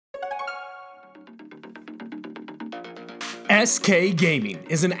SK Gaming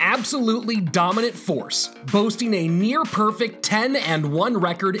is an absolutely dominant force, boasting a near-perfect 10-1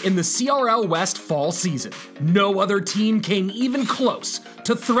 record in the CRL West fall season. No other team came even close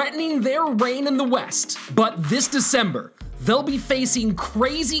to threatening their reign in the West, but this December, they'll be facing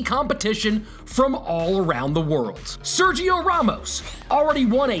crazy competition from all around the world. Sergio Ramos already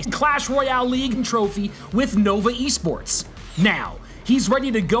won a Clash Royale League trophy with Nova Esports. Now, he's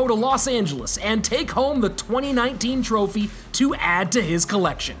ready to go to Los Angeles and take home the 2019 trophy to add to his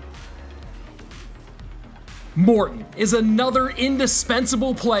collection. Morton is another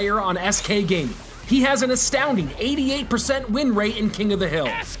indispensable player on SK Gaming. He has an astounding 88% win rate in King of the Hill.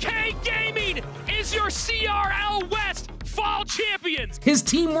 SK Gaming is your CRL West Fall Champions! His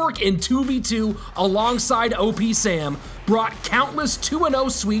teamwork in 2v2 alongside OP Sam brought countless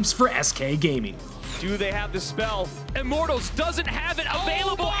 2-0 sweeps for SK Gaming. Do they have the spell? Immortals doesn't have it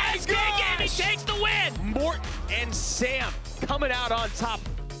available. Oh SK Gaming takes the win! Morton and Sam coming out on top.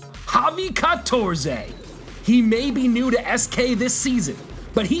 Javi 14. He may be new to SK this season,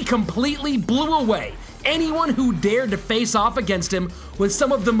 but he completely blew away anyone who dared to face off against him with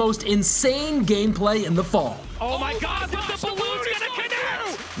some of the most insane gameplay in the fall. Oh my god, the balloon's gonna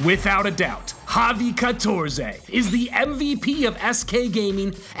connect! Without a doubt, Javi 14 is the MVP of SK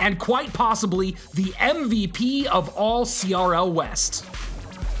Gaming and quite possibly the MVP of all CRL West.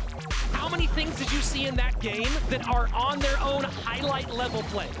 How many things did you see in that game that are on their own highlight level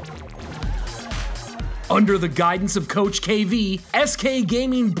play? Under the guidance of Coach KV, SK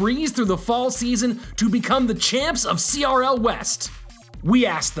Gaming breezed through the fall season to become the champs of CRL West. We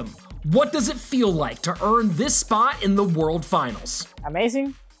asked them, what does it feel like to earn this spot in the World Finals?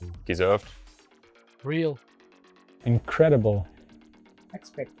 Amazing. Deserved. Real. Incredible.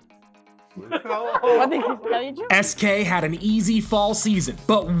 Expected. What did he tell you? SK had an easy fall season,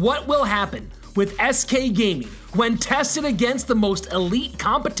 but what will happen with SK Gaming when tested against the most elite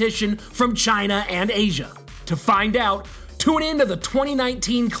competition from China and Asia? To find out, tune in to the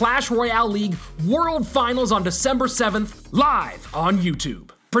 2019 Clash Royale League World Finals on December 7th, live on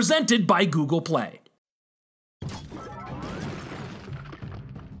YouTube. Presented by Google Play.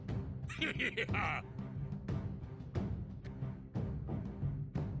 Yeah.